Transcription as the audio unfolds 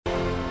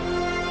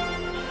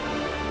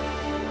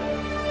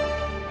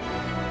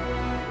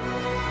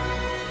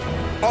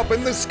up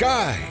in the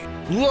sky.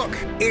 Look,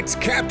 it's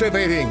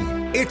captivating.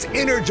 It's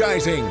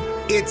energizing.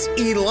 It's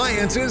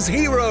Eliances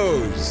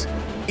Heroes.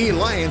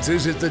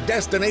 Eliances is the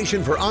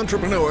destination for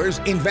entrepreneurs,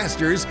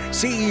 investors,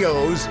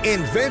 CEOs,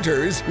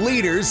 inventors,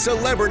 leaders,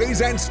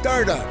 celebrities, and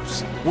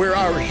startups, where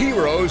our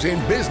heroes in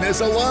business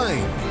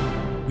align.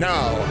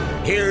 Now,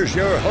 here's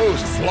your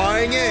host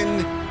flying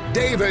in,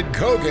 David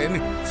Cogan,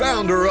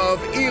 founder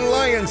of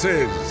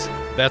Eliances.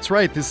 That's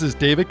right, this is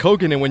David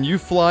Cogan, and when you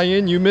fly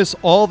in, you miss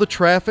all the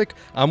traffic.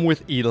 I'm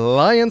with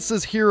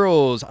Eliances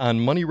Heroes on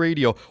Money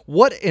Radio.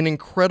 What an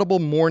incredible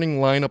morning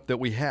lineup that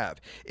we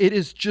have. It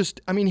is just,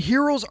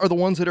 heroes are the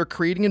ones that are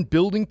creating and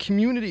building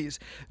communities.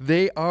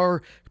 They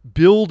are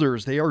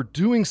builders. They are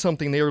doing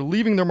something. They are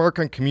leaving their mark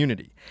on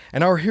community.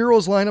 And our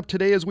heroes lineup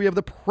today is we have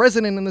the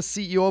president and the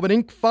CEO of an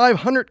Inc.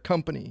 500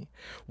 company.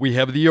 We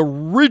have the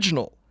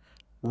original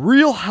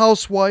Real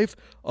Housewife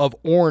of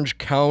Orange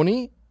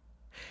County.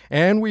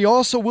 And we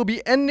also will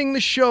be ending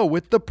the show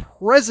with the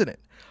president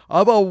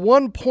of a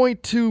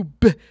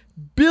 $1.2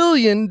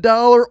 billion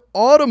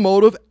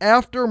automotive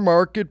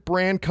aftermarket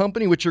brand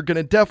company, which you're going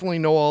to definitely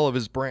know all of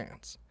his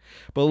brands.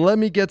 But let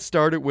me get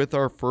started with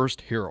our first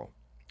hero.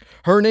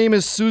 Her name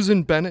is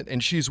Susan Bennett,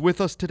 and she's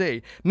with us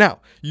today. Now,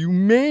 you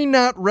may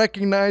not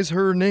recognize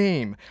her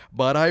name,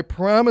 but I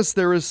promise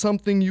there is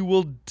something you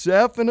will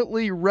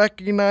definitely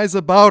recognize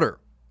about her.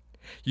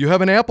 You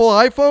have an Apple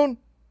iPhone?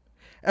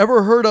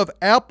 Ever heard of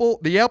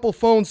the Apple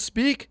phone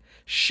speak?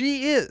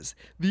 She is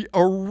the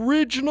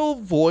original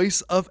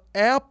voice of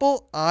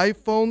Apple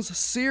iPhone's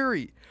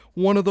Siri,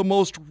 one of the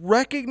most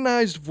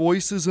recognized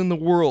voices in the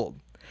world.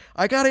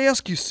 I gotta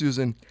ask you,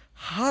 Susan,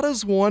 how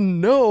does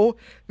one know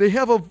they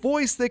have a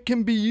voice that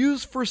can be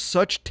used for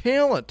such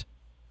talent?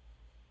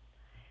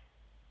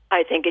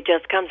 I think it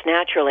just comes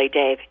naturally,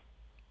 Dave.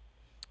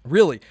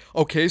 Really?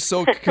 Okay,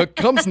 so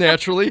comes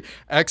naturally.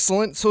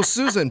 Excellent. So,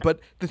 Susan, but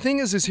the thing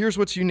is here's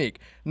what's unique.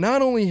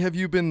 Not only have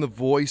you been the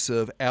voice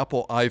of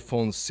Apple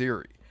iPhone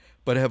Siri,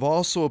 but have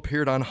also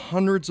appeared on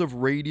hundreds of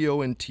radio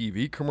and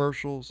TV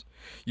commercials.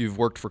 You've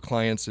worked for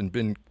clients and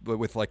been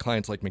with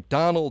clients like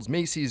McDonald's,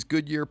 Macys,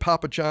 Goodyear,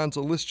 Papa John's,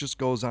 the list just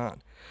goes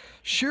on.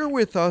 Share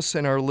with us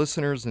and our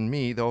listeners and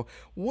me, though,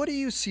 what do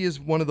you see as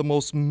one of the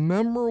most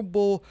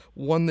memorable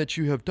one that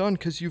you have done?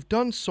 Because you've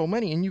done so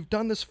many and you've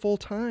done this full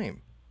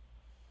time.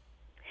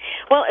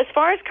 Well, as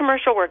far as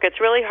commercial work, it's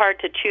really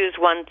hard to choose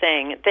one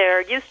thing. There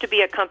used to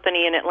be a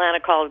company in Atlanta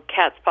called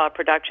Cat's Paw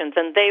Productions,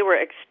 and they were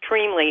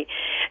extremely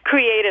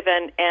creative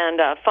and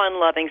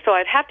fun-loving. So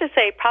I'd have to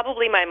say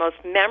probably my most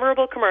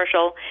memorable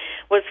commercial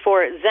was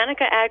for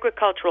Zeneca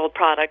Agricultural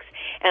Products,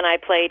 and I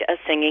played a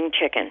singing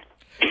chicken.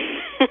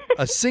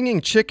 A singing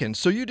chicken.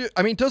 So you do.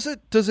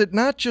 Does it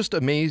not just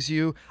amaze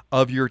you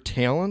of your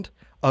talent,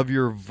 of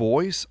your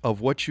voice,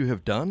 of what you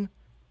have done?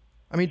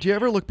 Do you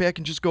ever look back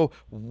and just go,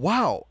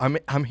 wow,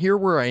 I'm here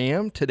where I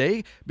am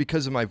today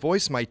because of my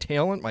voice, my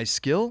talent, my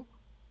skill?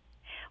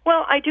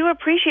 Well, I do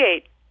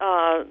appreciate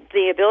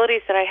the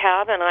abilities that I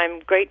have, and I'm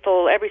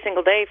grateful every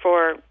single day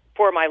for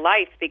my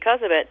life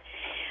because of it.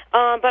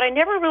 But I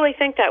never really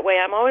think that way.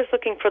 I'm always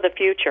looking for the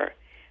future.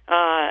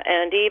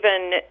 And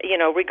even,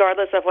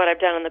 regardless of what I've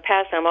done in the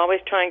past, I'm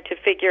always trying to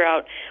figure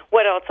out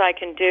what else I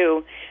can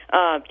do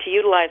to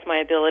utilize my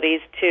abilities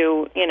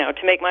to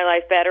make my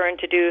life better and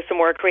to do some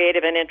more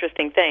creative and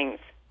interesting things.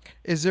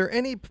 Is there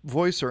any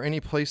voice or any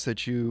place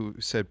that you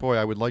said, boy,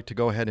 I would like to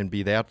go ahead and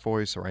be that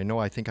voice, or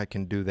I think I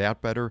can do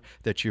that better,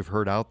 that you've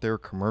heard out there,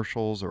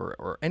 commercials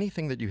or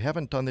anything that you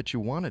haven't done that you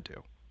want to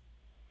do?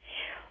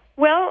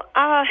 Well,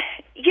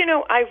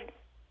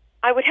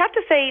 I would have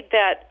to say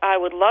that I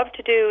would love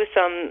to do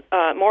some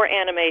more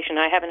animation.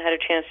 I haven't had a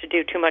chance to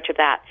do too much of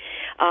that.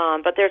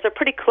 But there's a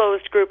pretty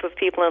closed group of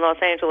people in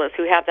Los Angeles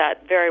who have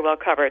that very well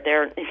covered.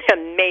 They're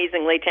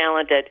amazingly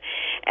talented.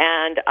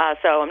 And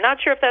so I'm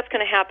not sure if that's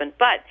going to happen.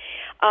 But,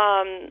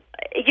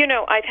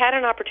 I've had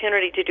an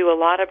opportunity to do a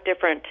lot of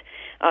different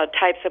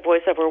types of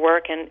voiceover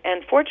work.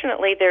 And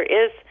fortunately, there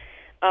is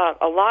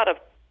a lot of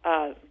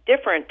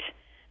different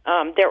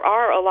there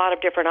are a lot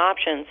of different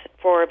options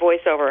for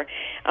voiceover.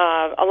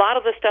 A lot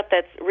of the stuff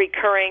that's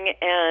recurring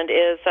and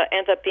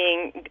ends up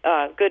being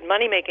a good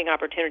money-making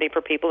opportunity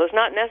for people is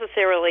not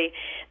necessarily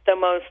the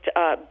most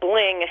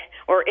bling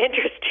or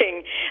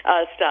interesting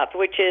stuff,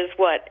 which is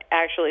what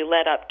actually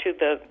led up to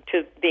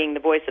being the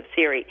voice of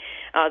Siri.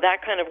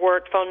 That kind of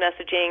work, phone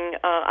messaging,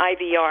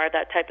 IVR,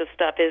 that type of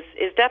stuff is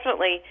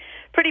definitely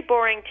pretty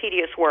boring,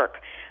 tedious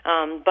work,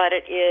 but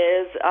it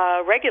is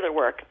regular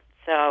work.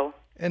 So.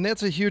 And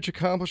that's a huge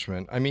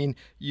accomplishment.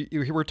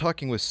 You were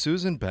talking with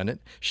Susan Bennett.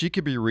 She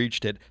could be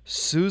reached at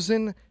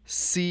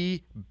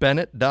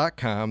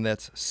susancbennett.com.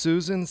 That's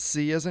Susan,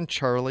 C as in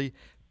Charlie,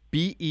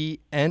 Bennett.com.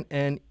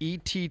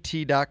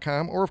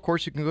 Or, of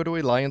course, you can go to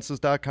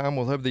Eliances.com.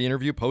 We'll have the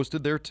interview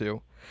posted there,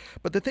 too.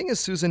 But the thing is,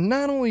 Susan,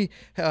 not only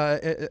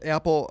original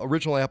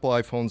Apple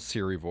iPhone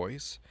Siri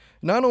voice,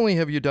 not only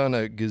have you done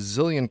a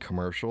gazillion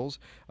commercials,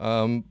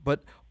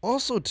 but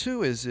also,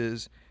 too,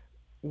 is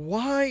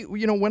why,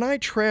 when I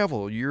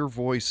travel, your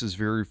voice is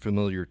very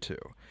familiar too.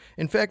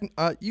 In fact,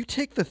 you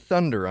take the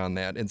thunder on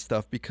that and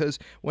stuff, because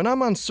when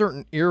I'm on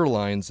certain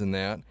airlines and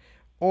that,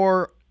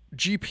 or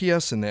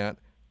GPS and that,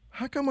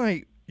 how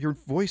come your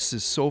voice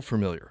is so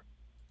familiar?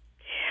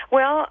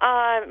 Well,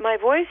 my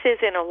voice is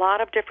in a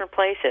lot of different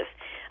places.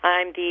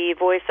 I'm the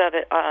voice of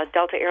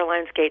Delta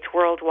Airlines Gates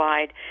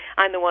Worldwide.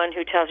 I'm the one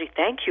who tells you,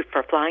 thank you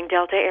for flying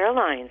Delta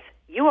Airlines.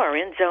 You are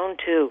in Zone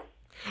 2.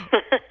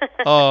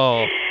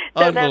 Oh,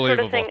 so unbelievable. that sort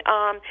of thing.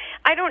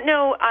 I don't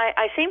know.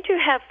 I seem to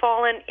have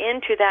fallen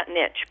into that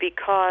niche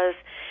because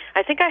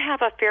I think I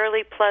have a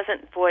fairly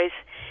pleasant voice,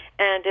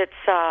 and it's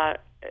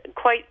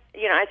quite,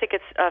 I think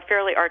it's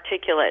fairly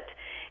articulate.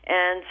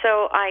 And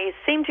so I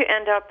seem to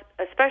end up,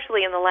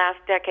 especially in the last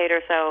decade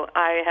or so,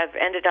 I have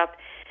ended up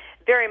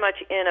very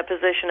much in a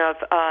position of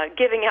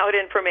giving out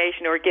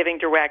information or giving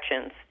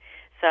directions.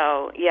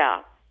 So,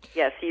 yes,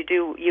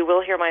 you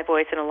will hear my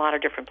voice in a lot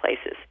of different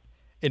places.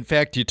 In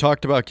fact, you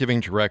talked about giving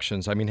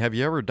directions. I mean, have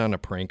you ever done a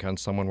prank on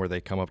someone where they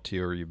come up to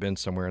you, or you've been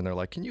somewhere and they're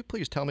like, can you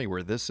please tell me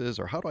where this is,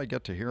 or how do I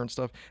get to here and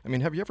stuff? I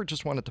mean, have you ever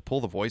just wanted to pull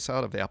the voice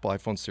out of the Apple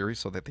iPhone Siri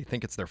so that they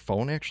think it's their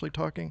phone actually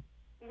talking?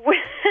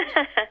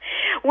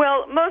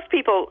 Well, most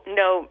people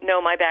know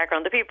my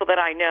background. The people that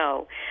I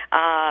know,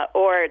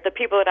 or the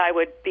people that I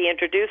would be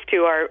introduced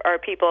to, are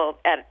people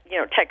at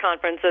tech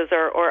conferences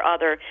or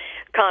other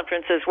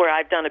conferences where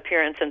I've done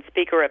appearance and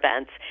speaker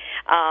events.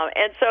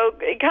 And so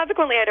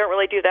consequently, I don't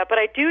really do that. But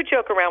I do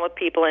joke around with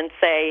people and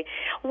say,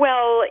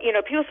 well,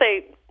 people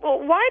say, well,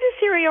 why does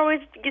Siri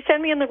always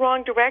send me in the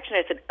wrong direction?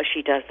 I said,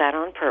 she does that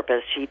on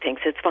purpose. She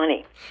thinks it's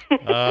funny.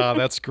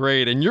 That's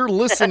great. And you're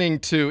listening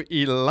to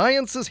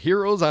Eliances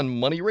Heroes on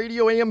Money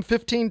Radio AM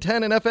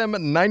 1510 and FM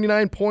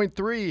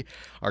 99.3.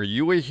 Are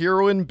you a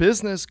hero in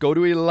business? Go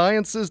to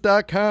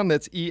Eliances.com.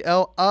 That's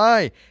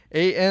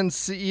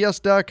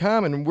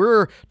ELIANCES.com. And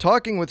we're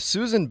talking with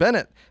Susan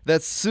Bennett.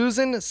 That's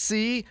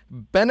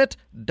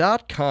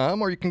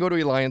SusanCBennett.com, or you can go to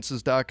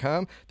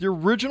Eliances.com, the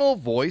original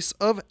voice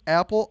of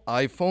Apple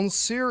iPhone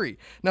Siri.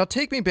 Now,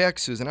 take me back,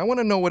 Susan. I want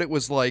to know what it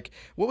was like.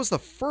 What was the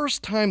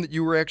first time that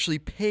you were actually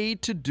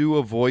paid to do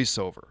a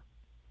voiceover?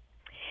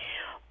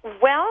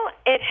 Well,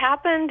 it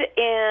happened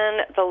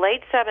in the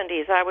late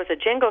 70s. I was a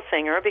jingle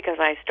singer because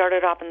I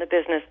started off in the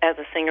business as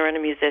a singer and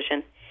a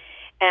musician.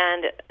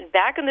 And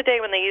back in the day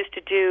when they used to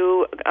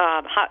do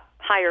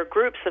hire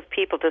groups of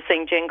people to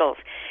sing jingles,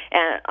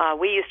 and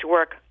we used to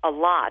work a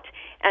lot.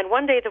 And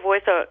one day the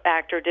voice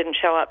actor didn't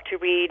show up to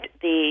read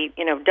the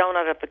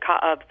donut of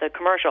the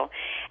commercial,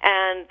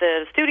 and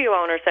the studio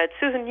owner said,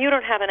 "Susan, you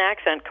don't have an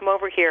accent. Come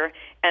over here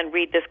and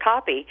read this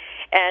copy."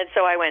 And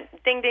so I went,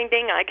 ding, ding,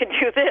 ding, I can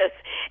do this,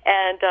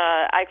 and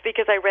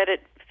because I read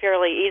it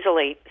fairly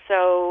easily.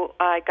 So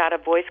I got a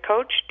voice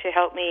coach to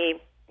help me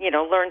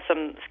learn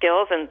some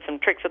skills and some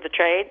tricks of the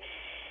trade,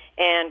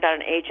 and got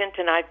an agent,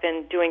 and I've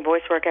been doing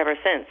voice work ever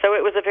since. So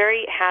it was a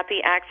very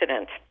happy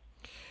accident.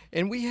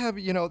 And we have,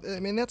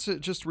 that's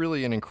just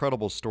really an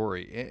incredible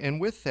story.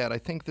 And with that, I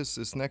think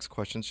this next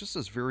question is just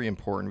as very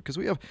important, because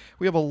we have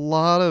a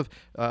lot of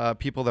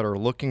people that are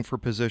looking for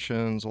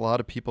positions, a lot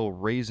of people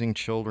raising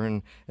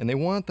children, and they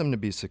want them to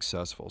be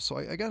successful. So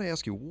I got to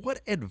ask you,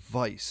 what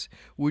advice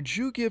would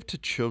you give to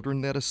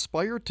children that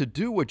aspire to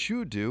do what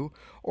you do,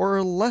 or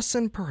a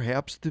lesson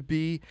perhaps to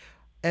be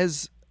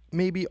as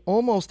maybe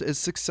almost as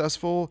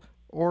successful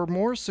or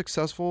more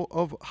successful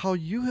of how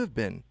you have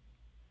been?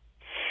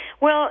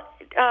 Well,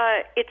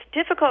 it's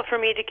difficult for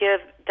me to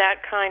give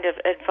that kind of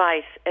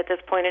advice at this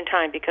point in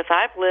time because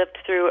I've lived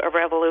through a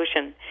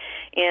revolution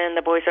in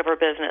the voiceover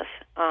business.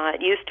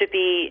 It used to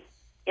be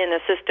in a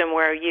system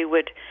where you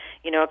would,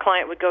 a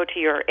client would go to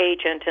your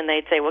agent and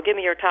they'd say, well, give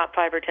me your top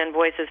 5 or 10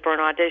 voices for an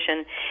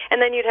audition,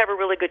 and then you'd have a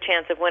really good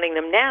chance of winning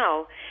them.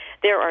 Now,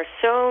 there are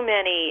so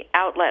many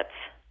outlets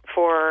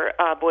for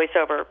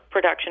voiceover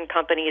production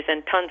companies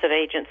and tons of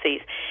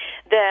agencies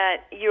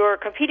that you're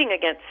competing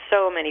against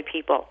so many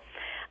people.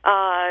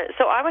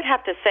 So I would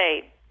have to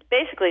say,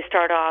 basically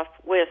start off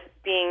with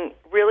being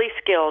really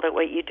skilled at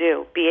what you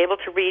do. Be able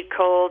to read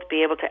cold,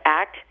 be able to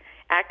act.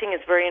 Acting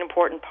is a very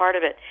important part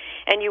of it.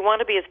 And you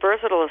want to be as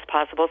versatile as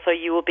possible so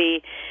you will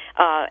be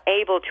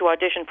able to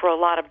audition for a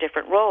lot of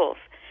different roles.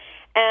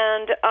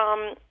 And,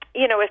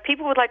 if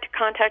people would like to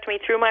contact me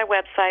through my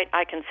website,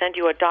 I can send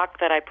you a doc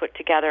that I put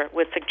together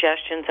with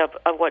suggestions of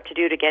what to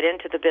do to get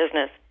into the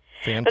business.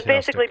 Fantastic. But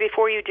basically,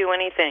 before you do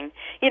anything,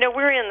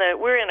 we're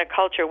in a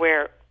culture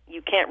where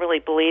you can't really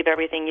believe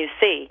everything you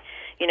see.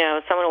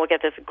 Someone will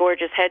get this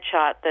gorgeous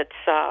headshot that's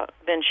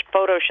been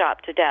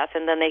photoshopped to death,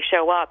 and then they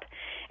show up,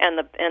 and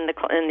the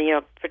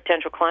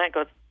potential client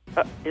goes,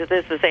 "Is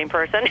this the same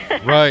person?"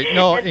 Right.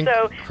 No, and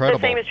incredible. So the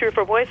same is true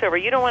for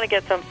voiceover. You don't want to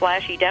get some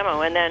flashy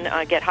demo and then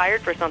get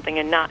hired for something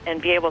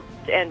and be able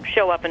and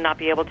show up and not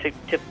be able to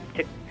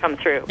come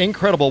through.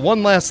 Incredible.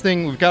 One last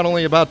thing. We've got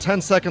only about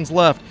 10 seconds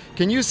left.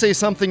 Can you say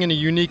something in a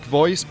unique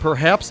voice?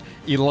 Perhaps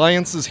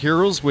Eliances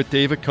Heroes with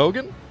David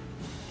Cogan?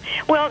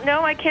 Well,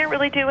 no, I can't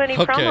really do any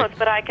promos,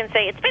 but I can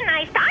say, it's been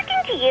nice talking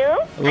to you.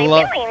 I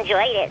really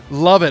enjoyed it.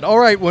 Love it. All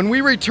right, when we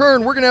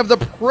return, we're going to have the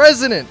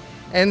president,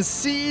 and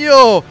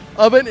CEO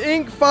of an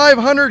Inc.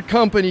 500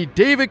 company,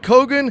 David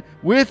Cogan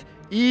with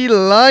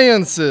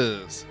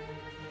Eliances.